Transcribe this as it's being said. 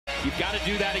You've got to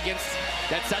do that against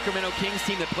that Sacramento Kings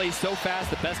team that plays so fast,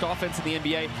 the best offense in the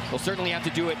NBA. They'll certainly have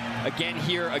to do it again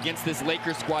here against this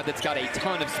Lakers squad that's got a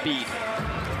ton of speed.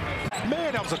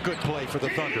 Man, that was a good play for the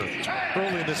Thunder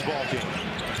early in this ball game.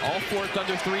 All 4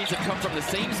 Thunder threes have come from the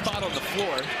same spot on the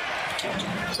floor.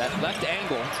 That left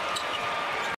angle.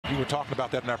 We were talking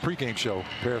about that in our pregame show.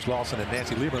 Paris Lawson and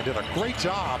Nancy Lieberman did a great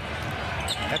job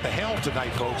at the helm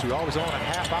tonight, folks. We always on a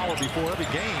half hour before every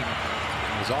game,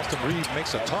 as Austin Reaves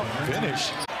makes a tough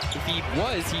finish. If he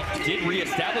did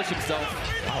reestablish himself.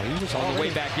 Wow, he was on the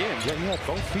way back in. Yeah, he had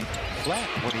both feet flat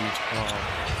when he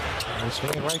was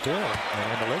standing right there.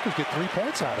 And the Lakers get 3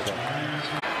 points out of that.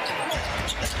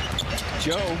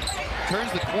 Joe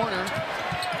turns the corner.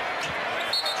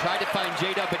 Tried to find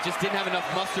J-Dub, but just didn't have enough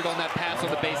mustard on that pass on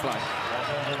the baseline.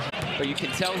 But you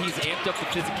can tell he's amped up the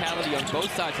physicality on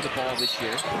both sides of the ball this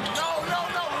year.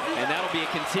 And that'll be a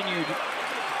continued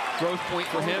growth point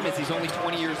for him as he's only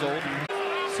 20 years old.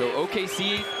 So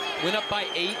OKC went up by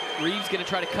 8. Reaves going to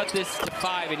try to cut this to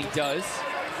 5, and he does.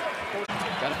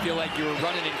 Got to feel like you're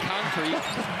running in concrete.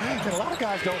 And a lot of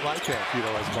guys don't like that,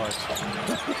 as much.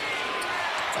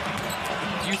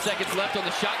 A few seconds left on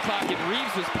the shot clock, and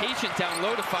Reaves was patient down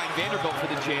low to find Vanderbilt for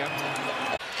the jam.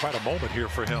 Quite a moment here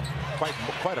for him.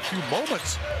 Quite a few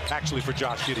moments, actually, for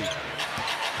Josh Giddey.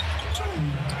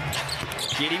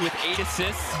 Giddey with 8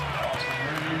 assists,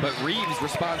 but Reaves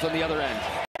responds on the other end.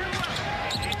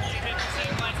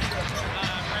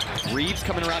 Reaves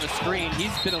coming around the screen.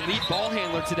 He's been a lead ball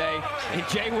handler today, and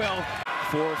Jay Will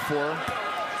 4-4,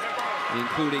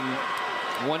 including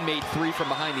 1 made 3 from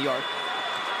behind the arc.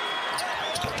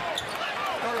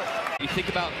 You think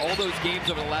about all those games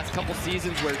over the last couple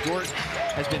seasons where Dort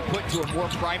has been put into a more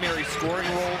primary scoring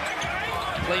role,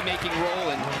 playmaking role,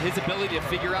 and his ability to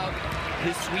figure out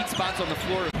his sweet spots on the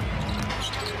floor.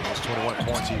 That's 21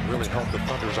 points. He really helped the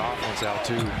Thunder's offense out,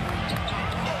 too.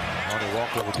 Lonnie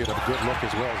Walker will get a good look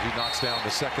as well as he knocks down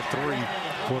the second 3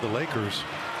 for the Lakers.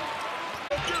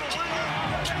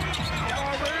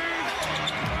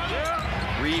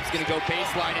 Reaves going to go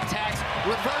baseline attacks,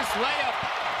 reverse layup.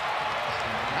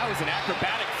 That was an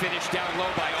acrobatic finish down low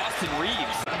by Austin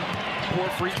Reaves. Poor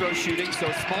free throw shooting,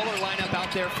 so smaller lineup out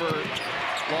there for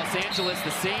Los Angeles,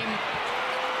 the same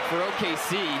for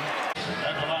OKC.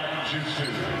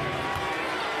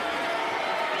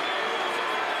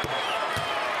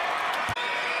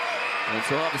 And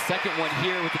so we'll have a second one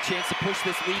here with a chance to push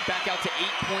this lead back out to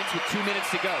 8 points with 2 minutes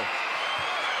to go.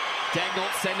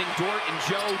 Daigneault sending Dort and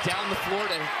Joe down the floor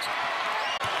to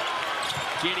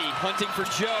Giddey hunting for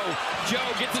Joe. Joe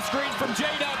gets a screen from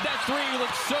J-Dub. That 3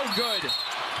 looks so good.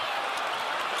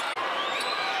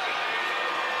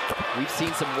 We've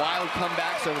seen some wild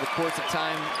comebacks over the course of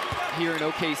time here in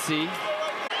OKC.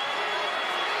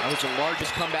 That was the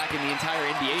largest comeback in the entire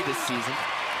NBA this season.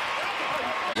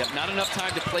 Yep, not enough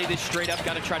time to play this straight up.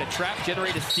 Got to try to trap,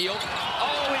 generate a steal.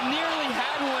 Oh, it nearly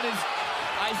had one as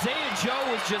Isaiah Joe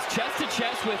was just chest to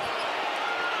chest with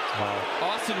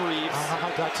Austin Reaves.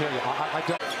 I tell you,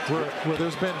 where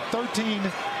there's been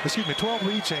 12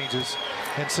 lead changes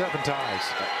and 7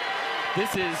 ties.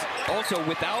 This is also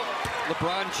without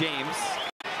LeBron James.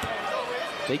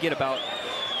 They get about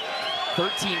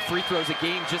 13 free throws a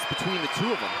game just between the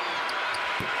 2 of them.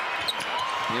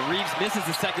 And Reaves misses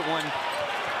the second one.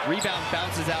 Rebound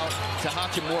bounces out to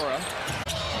Hachimura.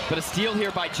 But a steal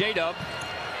here by J-Dub.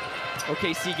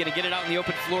 OKC going to get it out in the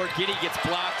open floor. Giddey gets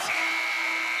blocked.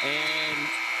 And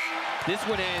this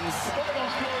one ends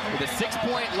with a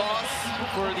 6-point loss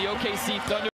for the OKC Thunder.